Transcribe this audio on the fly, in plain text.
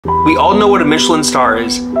We all know what a Michelin Star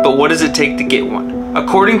is, but what does it take to get one?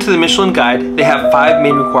 According to the Michelin Guide, they have 5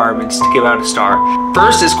 main requirements to give out a star.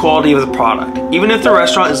 First is quality of the product. Even if the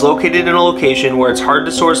restaurant is located in a location where it's hard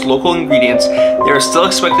to source local ingredients, they are still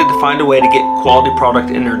expected to find a way to get quality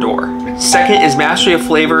product in their door. Second is mastery of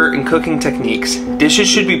flavor and cooking techniques. Dishes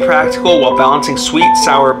should be practical while balancing sweet,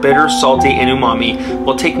 sour, bitter, salty, and umami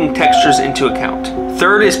while taking textures into account.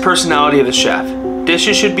 Third is personality of the chef.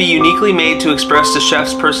 Dishes should be uniquely made to express the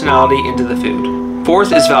chef's personality into the food.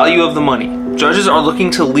 Fourth is value of the money. Judges are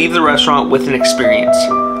looking to leave the restaurant with an experience.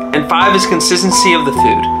 And 5 is consistency of the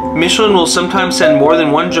food. Michelin will sometimes send more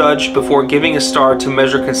than one judge before giving a star to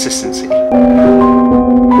measure consistency.